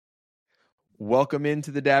Welcome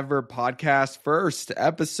into the Dadverb Podcast, first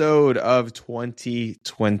episode of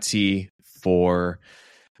 2024.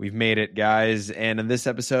 We've made it, guys. And in this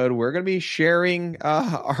episode, we're going to be sharing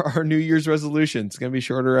our New Year's resolution. It's going to be a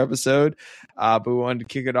shorter episode, but we wanted to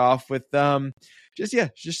kick it off with just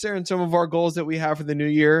sharing some of our goals that we have for the new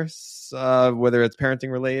year, whether it's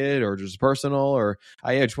parenting related or just personal, or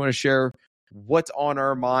I just want to share what's on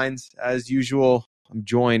our minds. As usual, I'm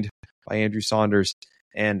joined by Andrew Saunders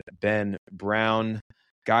and Ben Brown.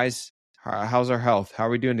 Guys, how's our health? How are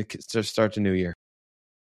we doing to start the new year?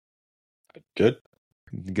 Good.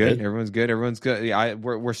 Everyone's good. Yeah,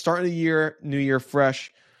 we're starting the new year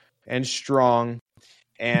fresh and strong.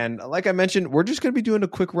 And like I mentioned, we're just going to be doing a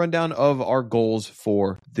quick rundown of our goals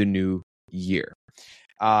for the new year.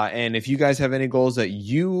 And if you guys have any goals that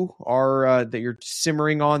you are that you're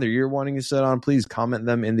simmering on, that you're wanting to sit on, please comment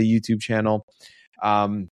them in the YouTube channel.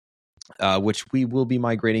 Which we will be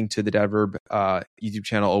migrating to the Dadverb YouTube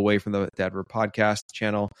channel away from the Dadverb podcast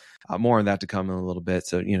channel. More on that to come in a little bit.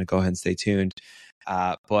 So, go ahead and stay tuned.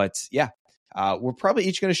 But we're probably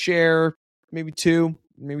each going to share maybe 2,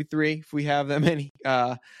 maybe 3, if we have that many,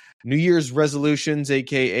 New Year's resolutions,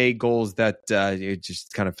 aka goals that it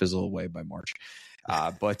just kind of fizzle away by March.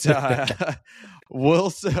 But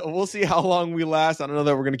we'll see how long we last. I don't know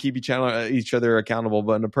that we're going to keep each other accountable,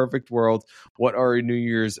 but in a perfect world, what are our New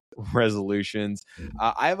Year's resolutions?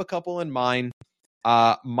 I have a couple in mind.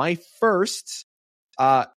 My first,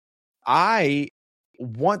 I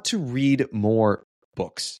want to read more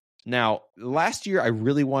books. Now, last year, I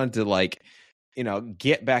really wanted to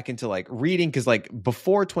get back into reading, because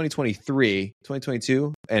before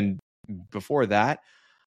 2022 and before that,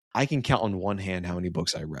 I can count on one hand how many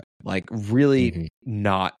books I read. Really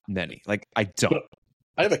not many. I don't. But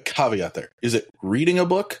I have a caveat there. Is it reading a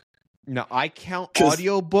book? No, I count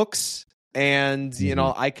audiobooks, and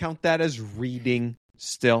I count that as reading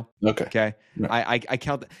still. Okay. Right. I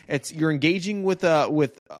count that. You're engaging with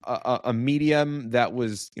a medium that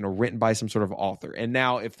was written by some sort of author. And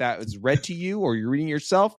now if that is read to you, or you're reading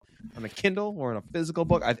yourself on a Kindle or in a physical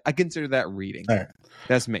book, I consider that reading. All right.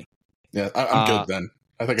 That's me. Yeah, I'm good then.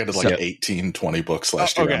 I think I did 18, 20 books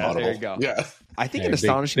last year on Audible. There you go. Yeah. I think an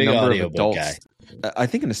astonishing number of adults. I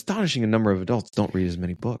think an astonishing number of adults don't read as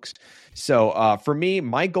many books. So for me,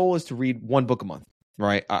 my goal is to read 1 book a month.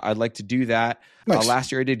 Right, I'd like to do that. Nice.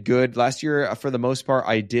 Last year I did good. Last year, for the most part,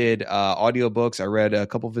 I did audiobooks. I read a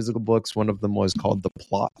couple physical books. One of them was called The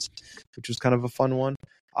Plot, which was kind of a fun one.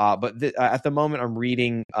 But at the moment, I'm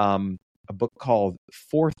reading a book called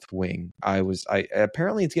Fourth Wing.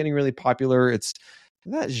 Apparently it's getting really popular. It's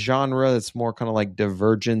that genre that's more kind of like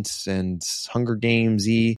Divergent and Hunger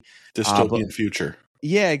Games-y. Dystopian future.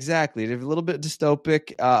 Yeah, exactly. A little bit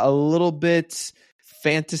dystopic, a little bit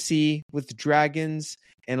fantasy with dragons,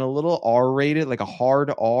 and a little R-rated, like a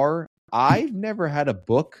hard R. I've never had a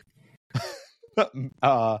book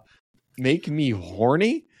make me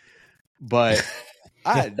horny, but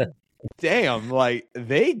damn,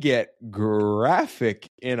 they get graphic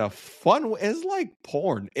in a fun way. It's like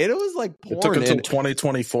porn. It was like porn. It took until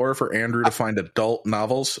 2024 for Andrew to find adult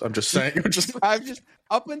novels. I'm just saying.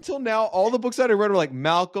 Up until now, all the books that I read were like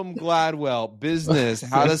Malcolm Gladwell, business,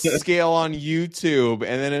 how to scale on YouTube,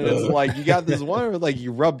 and then it's like you got this one where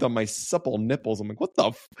you rubbed on my supple nipples. I'm like,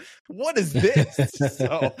 what is this?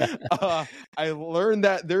 So I learned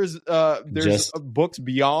that there's books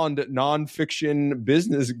beyond nonfiction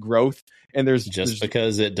business growth, and there's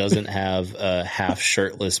because it doesn't have a half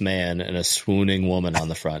shirtless man and a swooning woman on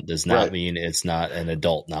the front does not mean it's not an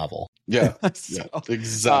adult novel. Yeah,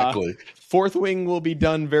 exactly. Fourth Wing will be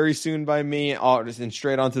done very soon by me, and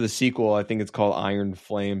straight on to the sequel. I think it's called Iron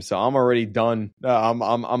Flame. So I'm already done. I'm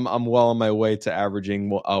well on my way to averaging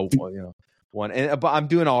one. But I'm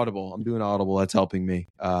doing Audible. That's helping me.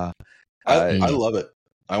 I love it.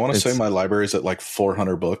 I want to say my library is at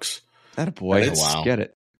 400 books. Attaboy. Wow. Get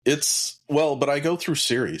it. But I go through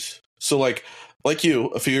series. So like you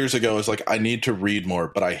a few years ago, is I need to read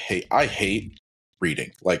more, but I hate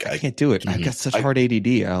reading. I can't do it. I've got such hard ADD.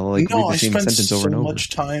 I'll read the same sentence over and over. I spend so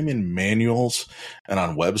much time in manuals and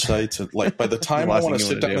on websites, and by the time I want to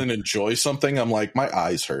sit down and enjoy something, I'm like, my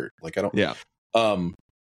eyes hurt. I don't. Yeah.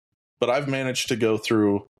 But I've managed to go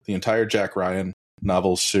through the entire Jack Ryan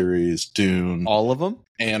novel series, Dune, all of them.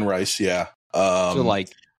 Anne Rice, yeah. So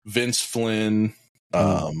Vince Flynn.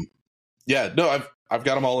 I've got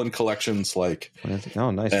them all in collections. Nice,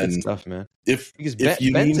 good stuff, man. Because Ben's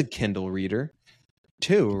need a Kindle reader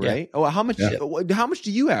too, right? Yeah. Oh, how much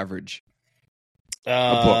do you average?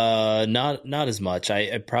 Not as much.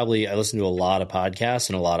 I listen to a lot of podcasts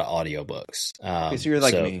and a lot of audiobooks. Okay, so you're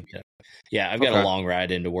like me. Yeah, I've got a long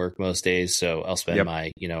ride into work most days, so I'll spend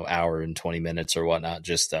my hour and 20 minutes or whatnot.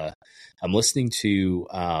 Just I'm listening to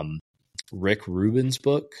Rick Rubin's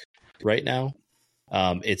book right now.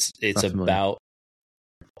 It's about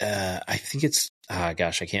I think it's I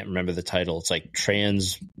can't remember the title. It's like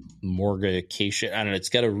transmogrification. I don't know. It's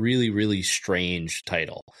got a really, really strange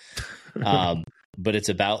title. But it's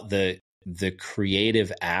about the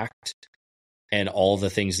creative act and all the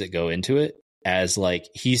things that go into it, as like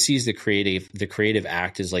he sees the creative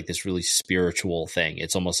act as like this really spiritual thing.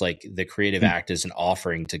 It's almost like the creative act is an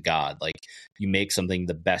offering to God. Like you make something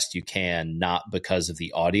the best you can, not because of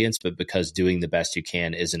the audience, but because doing the best you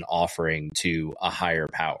can is an offering to a higher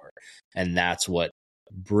power. And that's what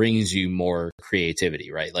brings you more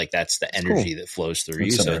creativity, right? Like that's the energy that flows through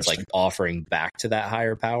you. So it's like offering back to that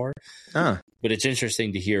higher power. But it's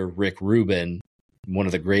interesting to hear Rick Rubin, one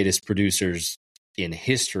of the greatest producers in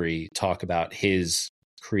history, talk about his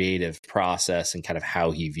creative process and kind of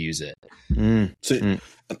how he views it.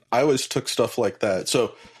 I always took stuff like that.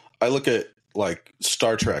 So I look at like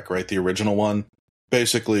Star Trek, right? The original one.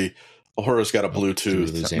 Basically, Uhura's got a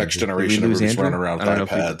Bluetooth, next generation, everybody's running around with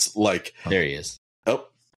iPads. There he is. Oh,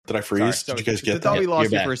 did I freeze? Sorry. Did you guys get that? I thought we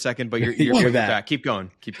lost you for a second, but you're back. Keep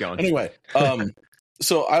going. Anyway,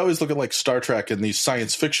 so I always look at like Star Trek, and these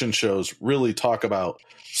science fiction shows really talk about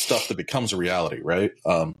stuff that becomes a reality, right?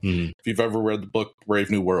 If you've ever read the book Brave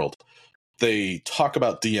New World, they talk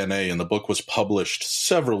about DNA, and the book was published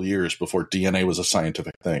several years before DNA was a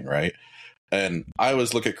scientific thing, right? And I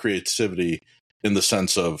always look at creativity in the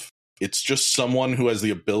sense of it's just someone who has the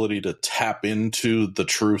ability to tap into the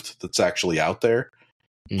truth that's actually out there,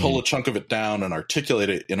 pull a chunk of it down and articulate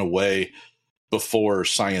it in a way before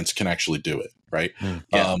science can actually do it, right?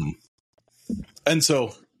 And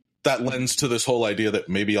so that lends to this whole idea that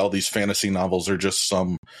maybe all these fantasy novels are just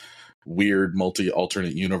some weird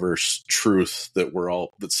multi-alternate universe truth that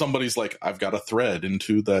somebody's like, I've got a thread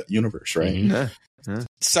into that universe, right?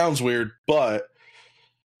 Sounds weird, but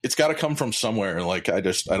it's got to come from somewhere. Like I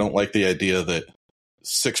don't like the idea that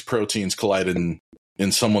 6 proteins collided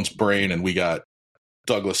in someone's brain and we got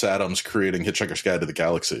Douglas Adams creating Hitchhiker's Guide to the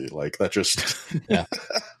Galaxy. Like that just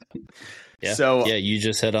So you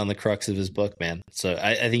just hit on the crux of his book, man. So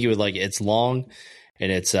I think you would like it. It's long,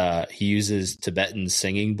 and it's he uses Tibetan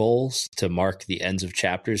singing bowls to mark the ends of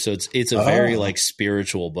chapters. So it's a very like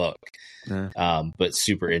spiritual book. But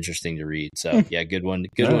super interesting to read. So good one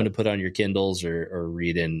to put on your Kindles or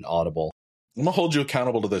read in Audible. I'm gonna hold you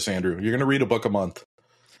accountable to this, Andrew. You're gonna read a book a month.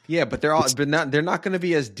 Yeah, but they're not going to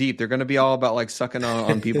be as deep. They're going to be all about like sucking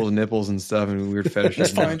on people's nipples and stuff and weird fetishes.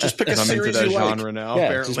 That's fine. Just pick a series into that you genre like. now. Yeah,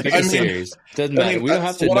 apparently, just pick a series. Doesn't matter. We don't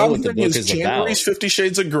have to know what the book is January's about. 50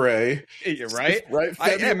 Shades of Grey. Right.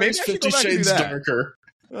 February's 50 Shades Darker.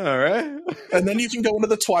 All right. And then you can go into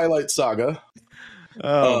the Twilight Saga.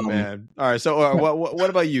 Oh man! All right. So, what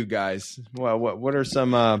about you guys? What are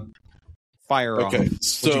some firearms? Okay,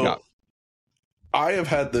 so I have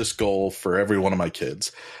had this goal for every one of my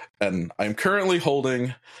kids, and I'm currently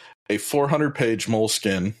holding a 400-page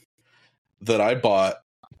Moleskine that I bought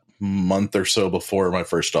a month or so before my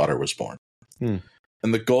first daughter was born. And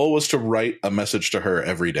the goal was to write a message to her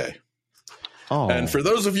every day. And for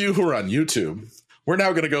those of you who are on YouTube, we're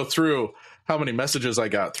now going to go through how many messages I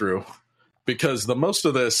got through, because the most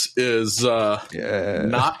of this is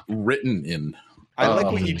not written in. I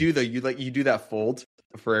like what you do though. You do that fold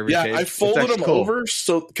for every page. I folded them over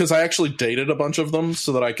so because I actually dated a bunch of them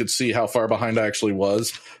so that I could see how far behind I actually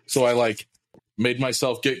was. So I like made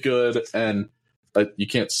myself get good, and you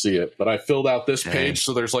can't see it, but I filled out this page.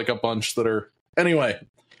 So there's like a bunch that are anyway.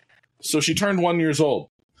 So she turned 1 year old,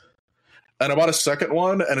 and I bought a second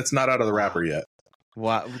one, and it's not out of the wrapper yet.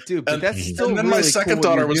 Wow, dude! But that's still and then really my second cool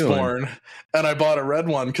daughter was born, and I bought a red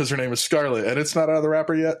one because her name is Scarlett, and it's not out of the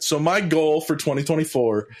wrapper yet. So my goal for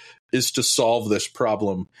 2024 is to solve this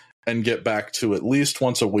problem and get back to at least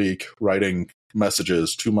once a week writing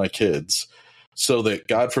messages to my kids, so that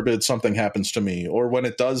God forbid something happens to me, or when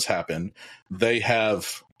it does happen, they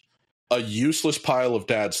have a useless pile of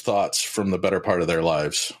dad's thoughts from the better part of their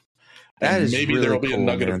lives. And maybe there will be a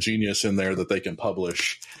nugget of genius in there that they can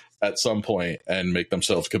publish at some point and make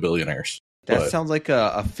themselves kabillionaires. That sounds like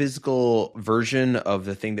a physical version of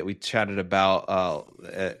the thing that we chatted about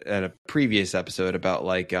at a previous episode about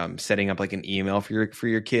like setting up like an email for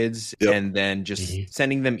your kids, and then just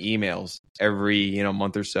sending them emails every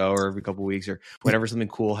month or so, or every couple of weeks, or whenever something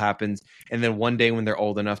cool happens. And then one day when they're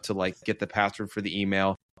old enough to like get the password for the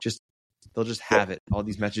email, they'll just have it. All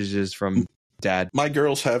these messages from Dad. My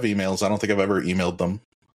girls have emails. I don't think I've ever emailed them.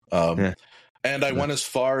 Yeah. And I went as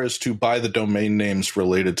far as to buy the domain names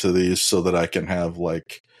related to these so that I can have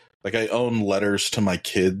like I own letters to my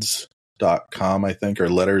kids.com, I think, or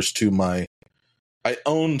letters to my, I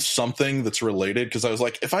own something that's related because I was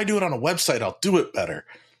like, if I do it on a website, I'll do it better.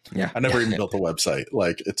 Yeah. I never even built a website.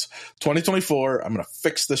 Like, it's 2024. I'm going to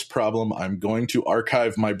fix this problem. I'm going to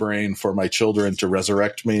archive my brain for my children to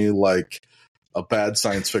resurrect me like a bad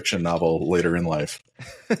science fiction novel later in life.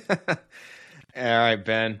 All right,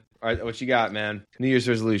 Ben. All right, what you got, man? New Year's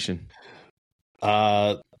resolution.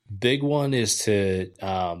 Big one is to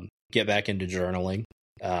get back into journaling.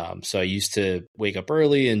 So I used to wake up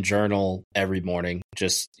early and journal every morning,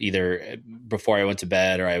 just either before I went to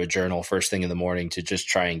bed, or I would journal first thing in the morning to just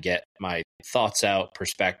try and get my thoughts out,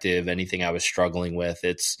 perspective, anything I was struggling with.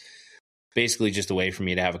 It's basically just a way for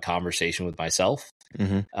me to have a conversation with myself,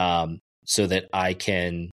 so that I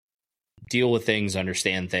can deal with things,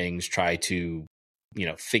 understand things, try to,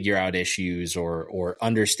 figure out issues or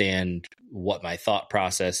understand what my thought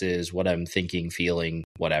process is, what I'm thinking, feeling,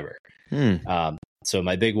 whatever. So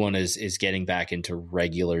my big one is getting back into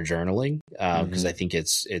regular journaling, because I think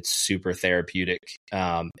it's super therapeutic,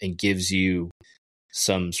 and gives you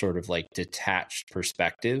some sort of like detached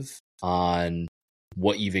perspective on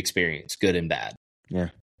what you've experienced, good and bad.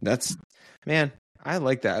 Yeah, that's, man, I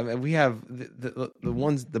like that. I mean, we have the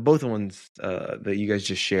both ones that you guys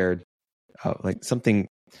just shared, like something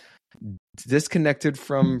disconnected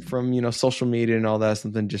from social media and all that,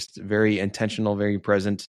 something just very intentional, very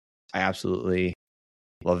present. I absolutely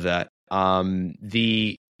love that.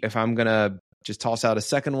 If I'm gonna just toss out a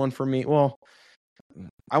second one for me, well,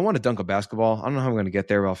 I want to dunk a basketball. I don't know how I'm going to get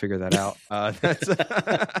there, but I'll figure that out. That's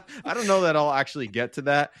I don't know that I'll actually get to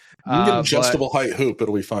that. You can get an adjustable height hoop;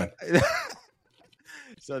 it'll be fine.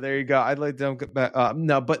 So there you go. I'd like to dunk back.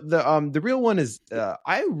 No, but the real one is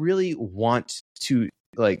I really want to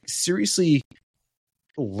like seriously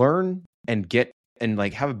learn and get and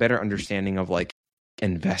like have a better understanding of like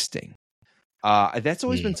investing. That's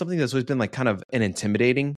always been something that's always been like kind of an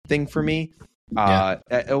intimidating thing for me.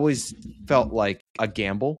 It always felt like a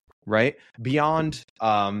gamble, right? Beyond,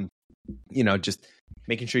 just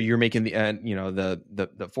making sure you're making the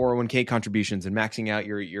 401k contributions and maxing out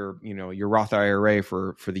your Roth IRA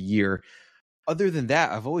for the year. Other than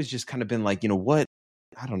that, I've always just kind of been like, what?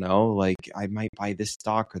 I don't know, like I might buy this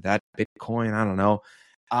stock or that Bitcoin. I don't know.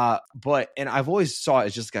 And I've always saw it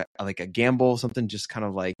as just like a gamble, something just kind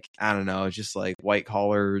of like, I don't know, just like white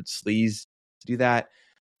collar sleaze to do that.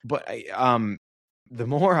 But the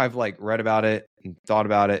more I've like read about it and thought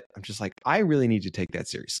about it, I'm just like, I really need to take that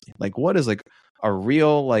seriously. Like, what is like a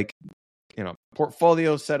real like,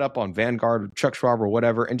 portfolio set up on Vanguard or Chuck Schwab or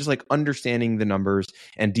whatever, and just like understanding the numbers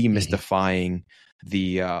and demystifying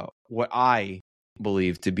the what I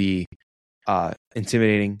believe to be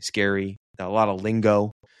intimidating, scary, a lot of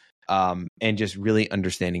lingo, and just really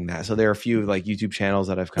understanding that. So there are a few like YouTube channels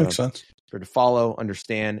that I've kind of sort of follow,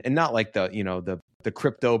 understand, and not like the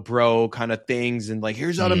crypto bro kind of things and like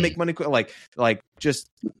here's how to make money. Like just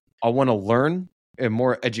I want to learn and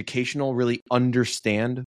more educational, really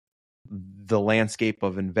understand the landscape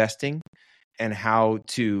of investing and how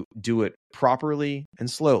to do it properly and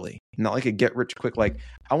slowly, not like a get rich quick. Like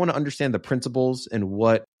I want to understand the principles and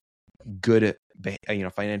what good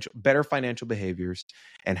better financial behaviors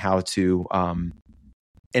and how to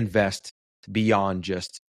invest beyond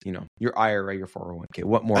just your IRA, your 401k.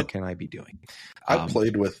 What more can I be doing? I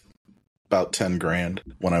played with about 10 grand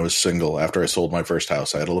when I was single. After I sold my first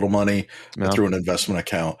house, I had a little money through an investment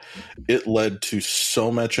account. It led to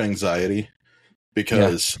so much anxiety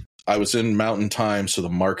because I was in mountain time. So the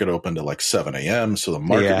market opened at like 7 a.m. So the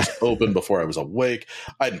market was open before I was awake.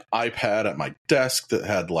 I had an iPad at my desk that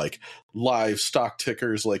had like live stock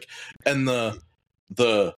tickers, and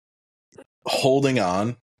the holding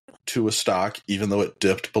on to a stock, even though it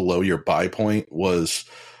dipped below your buy point, was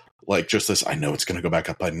like just this, I know it's going to go back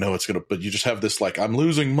up. I know it's going to, but you just have this, like, I'm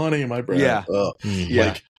losing money in my brain.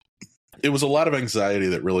 Like it was a lot of anxiety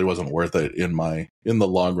that really wasn't worth it in the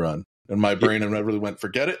long run. And my brain and I really went,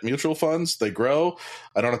 forget it. Mutual funds, they grow.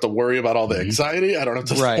 I don't have to worry about all the anxiety. I don't have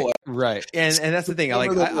to. Right. And that's the thing. I'm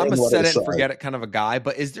a set it and forget it kind of a guy.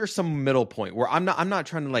 But is there some middle point where I'm not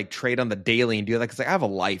trying to like trade on the daily and do that? Because like I have a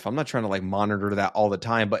life. I'm not trying to like monitor that all the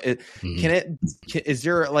time. But is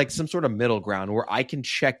there like some sort of middle ground where I can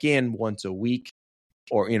check in once a week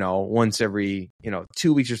or once every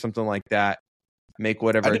 2 weeks or something like that, make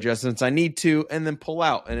whatever adjustments I need to, and then pull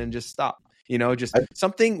out and then just stop?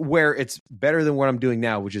 Something where it's better than what I'm doing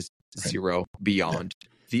now, which is zero beyond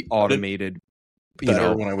the automated.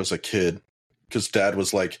 Better when I was a kid, because Dad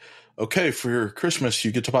was like, okay, for your Christmas,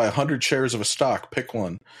 you get to buy 100 shares of a stock. Pick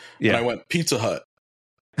one. Yeah. And I went Pizza Hut.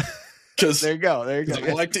 Because there you go.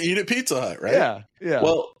 I like to eat at Pizza Hut, right? Yeah. Yeah.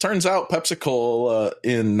 Well, turns out Pepsi Cola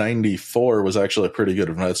in '94 was actually a pretty good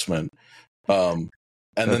investment. And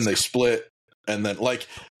then they split, and then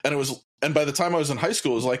and by the time I was in high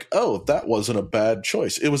school, it was like, oh, that wasn't a bad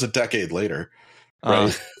choice. It was a decade later,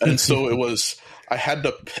 right? And so it was. I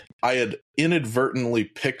had inadvertently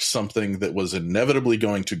picked something that was inevitably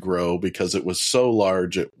going to grow because it was so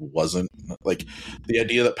large. It wasn't like the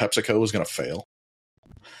idea that PepsiCo was going to fail.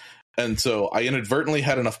 And so I inadvertently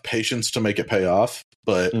had enough patience to make it pay off,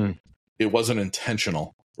 but it wasn't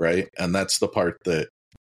intentional, right? And that's the part that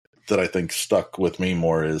I think stuck with me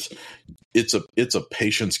more is it's a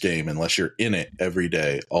patience game unless you're in it every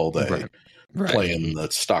day, all day, playing the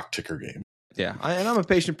stock ticker game. Yeah, and I'm a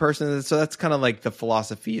patient person, so that's kind of like the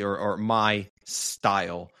philosophy or my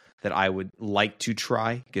style that I would like to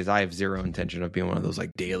try, because I have zero intention of being one of those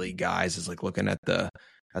like daily guys is like looking at the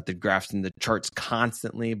graphs and the charts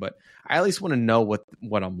constantly, but I at least want to know what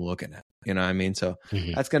I'm looking at. You know what I mean? So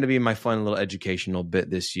that's going to be my fun little educational bit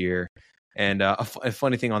this year. And a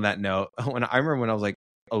funny thing on that note, I remember when I was like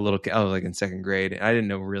a little kid, I was like in second grade, and I didn't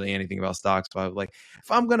know really anything about stocks, but I was like,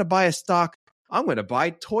 if I'm going to buy a stock, I'm going to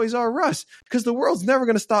buy Toys R Us, because the world's never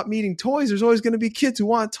going to stop needing toys. There's always going to be kids who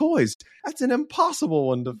want toys. That's an impossible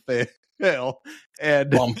one to fail. And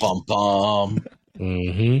bum, bum, bum.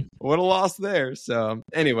 What a loss there. So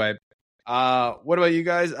anyway, what about you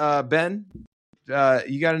guys? Ben,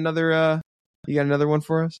 you got another one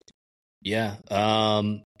for us? Yeah.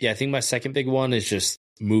 I think my second big one is just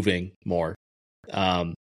moving more.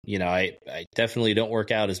 I definitely don't work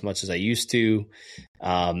out as much as I used to.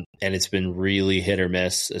 And it's been really hit or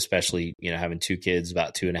miss, especially, having two kids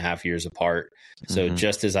about 2.5 years apart. So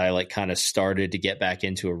just as I like kind of started to get back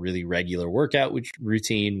into a really regular workout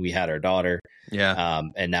routine, we had our daughter. Yeah.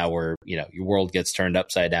 And now we're, your world gets turned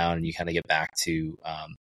upside down and you kind of get back to,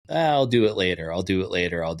 I'll do it later. I'll do it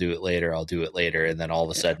later. I'll do it later. I'll do it later. And then all of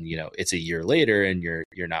a sudden, it's a year later and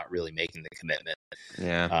you're not really making the commitment.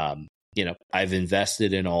 Yeah. I've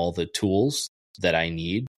invested in all the tools that I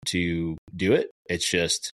need to do it. It's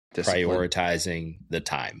just prioritizing the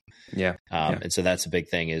time. Yeah. And so that's a big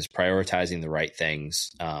thing, is prioritizing the right things,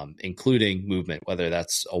 including movement, whether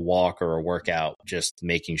that's a walk or a workout, just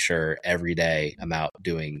making sure every day I'm out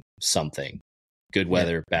doing something. Good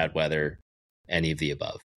weather, bad weather, any of the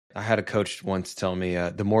above. I had a coach once tell me,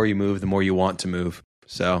 the more you move, the more you want to move.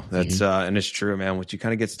 So that's, and it's true, man. Once you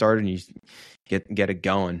kind of get started and you get it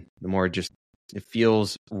going, the more it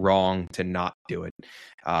feels wrong to not do it.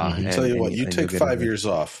 Tell you what, you take 5 years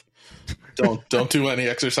off. Don't do any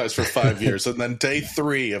exercise for 5 years. And then day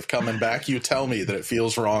 3 of coming back, you tell me that it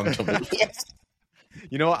feels wrong to move.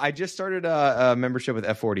 You know, I just started a membership with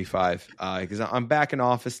F45 because I'm back in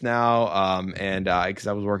office now, and because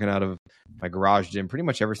I was working out of my garage gym pretty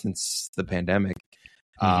much ever since the pandemic.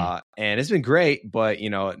 And it's been great, but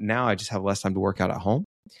now I just have less time to work out at home.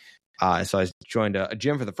 So I joined a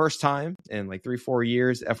gym for the first time in like 3-4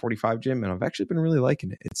 years, F45 gym, and I've actually been really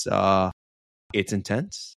liking it. It's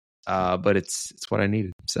intense, but it's what I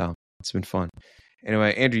needed. So it's been fun.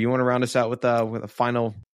 Anyway, Andrew, you want to round us out with a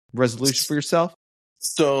final resolution for yourself?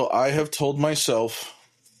 So I have told myself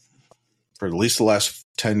for at least the last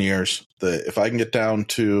 10 years that if I can get down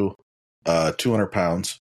to 200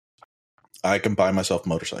 pounds, I can buy myself a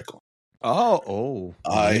motorcycle.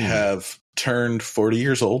 I have turned 40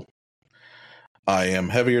 years old. I am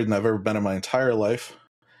heavier than I've ever been in my entire life.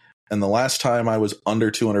 And the last time I was under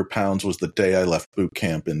 200 pounds was the day I left boot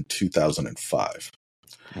camp in 2005.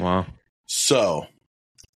 Wow. So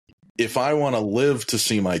if I want to live to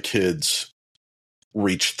see my kids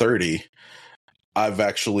reach 30, I've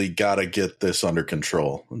actually got to get this under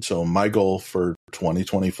control. And so my goal for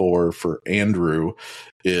 2024 for Andrew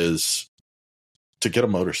is to get a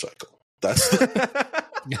motorcycle. That's man,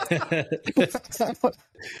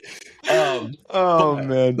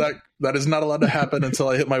 that is not allowed to happen until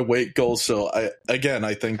I hit my weight goal. So I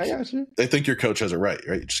think your coach has it right?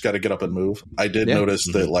 You just got to get up and move. I did notice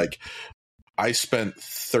that like I spent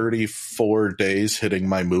 34 days hitting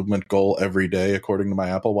my movement goal every day, according to my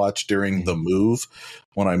Apple Watch, during the move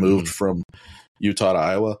when I moved from Utah to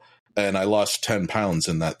Iowa, and I lost 10 pounds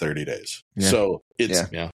in that 30 days. Yeah. So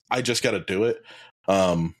I just got to do it.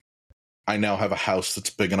 I now have a house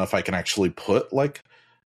that's big enough I can actually put like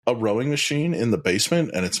a rowing machine in the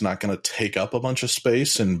basement, and it's not going to take up a bunch of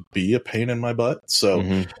space and be a pain in my butt.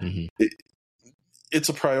 So it's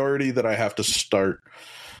a priority that I have to start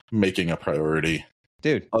making a priority,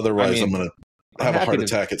 dude. Otherwise, I'm going to have a heart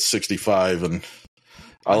attack at 65, and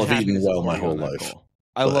I'll have eaten well my whole life.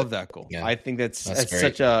 I love that goal. Yeah, I think that's great.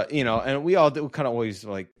 such a, and we all kind of always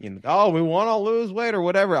like, oh, we want to lose weight or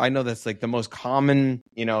whatever. I know that's like the most common,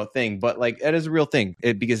 thing, but like it is a real thing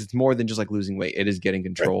because it's more than just like losing weight. It is getting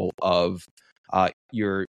control of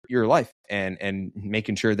your life and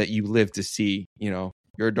making sure that you live to see,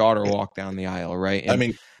 your daughter walk down the aisle. Right. And I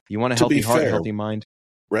mean, you want a healthy heart, healthy mind.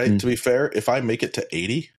 Right. Mm-hmm. To be fair, if I make it to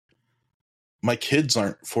 80, my kids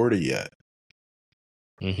aren't 40 yet.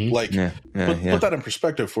 Mm-hmm. Like, put that in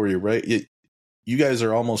perspective for you, right? You guys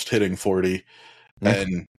are almost hitting 40,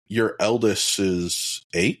 and your eldest is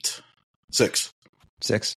 6,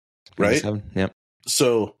 right? 7, yep.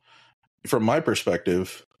 So, from my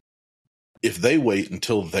perspective, if they wait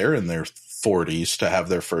until they're in their 40s to have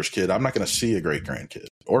their first kid, I'm not going to see a great grandkid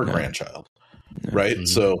or grandchild, right? Mm-hmm.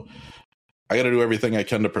 So, I got to do everything I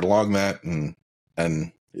can to prolong that, and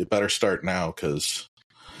it better start now because.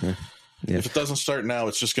 Yeah. If it doesn't start now,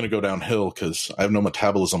 it's just going to go downhill because I have no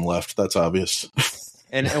metabolism left. That's obvious.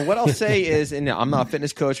 And what I'll say is, and I'm not a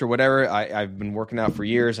fitness coach or whatever. I've been working out for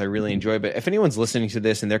years. I really enjoy it. But if anyone's listening to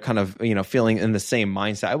this and they're kind of, feeling in the same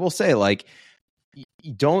mindset, I will say like,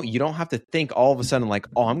 you don't have to think all of a sudden like,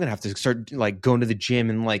 oh, I'm going to have to start like going to the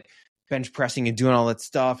gym and like bench pressing and doing all that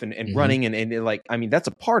stuff and mm-hmm. running. And like, I mean, that's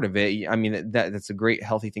a part of it. I mean, that's a great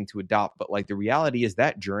healthy thing to adopt. But like the reality is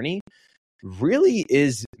that journey really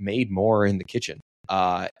is made more in the kitchen.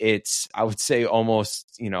 It's, I would say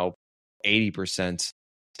almost, 80%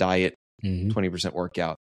 diet, 20%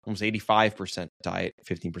 workout, almost 85% diet,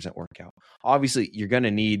 15% workout. Obviously you're going to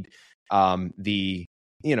need, the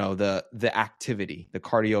activity, the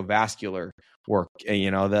cardiovascular work, you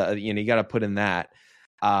got to put in that.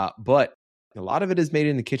 But a lot of it is made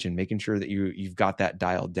in the kitchen, making sure that you've got that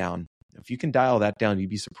dialed down. If you can dial that down, you'd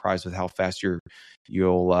be surprised with how fast you'll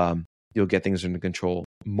get things under control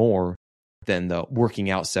more than the working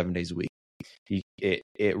out 7 days a week.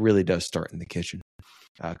 It really does start in the kitchen,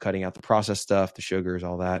 cutting out the processed stuff, the sugars,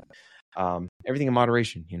 all that, everything in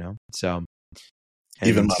moderation, so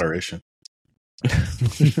even moderation.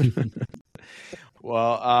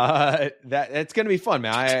 Well, that's going to be fun,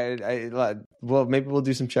 man. Well, maybe we'll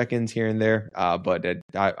do some check-ins here and there. But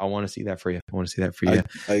I want to see that for you.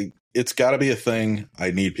 It's got to be a thing.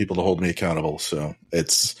 I need people to hold me accountable. So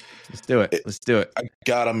let's do it. Let's do it. I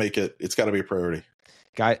gotta make it. It's got to be a priority.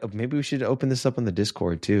 Guy, maybe we should open this up on the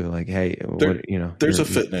Discord too. Like, hey, there's a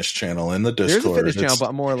fitness channel in the Discord. There's a fitness channel,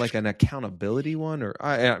 but more like an accountability one, or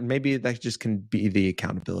maybe that just can be the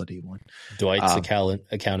accountability one. Dwight's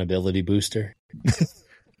accountability booster.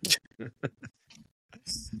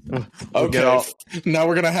 Okay, now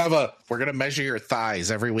we're gonna measure your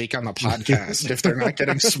thighs every week on the podcast. If they're not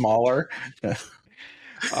getting smaller, we're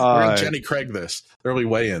gonna Jenny Craig this. There'll be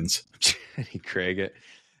weigh-ins. Jenny Craig it.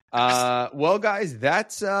 Well, guys,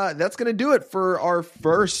 that's gonna do it for our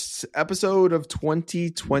first episode of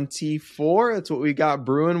 2024. That's what we got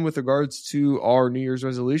brewing with regards to our New Year's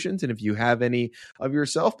resolutions. And if you have any of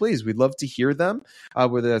yourself, please, we'd love to hear them,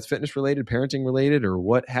 whether that's fitness related, parenting related, or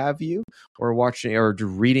what have you, or watching or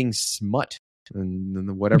reading smut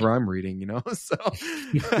and whatever I'm reading, so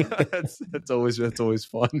that's always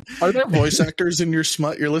fun. Are there voice actors in your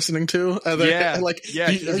smut you're listening to? Are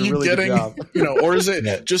you really getting, or is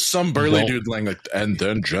it just some burly dude like, and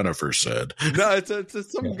then Jennifer said, no,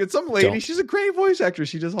 it's some lady. She's a great voice actress.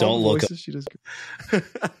 She does all the voices. She does.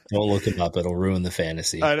 Don't look him up. It'll ruin the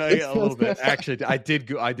fantasy. I know, a little bit. Actually, I did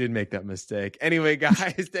make that mistake. Anyway,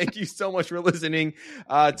 guys, thank you so much for listening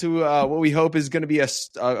to what we hope is going to be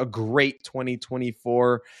a great 2024.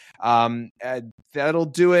 That'll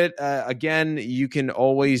do it. Again, you can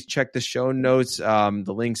always check the show notes,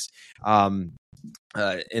 the links in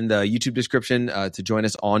the YouTube description to join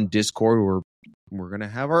us on Discord. We're going to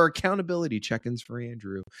have our accountability check-ins for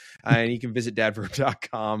Andrew. And you can visit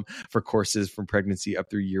dadverb.com for courses from pregnancy up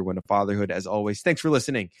through year 1 of fatherhood. As always, thanks for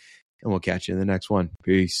listening, and we'll catch you in the next one.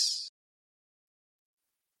 Peace.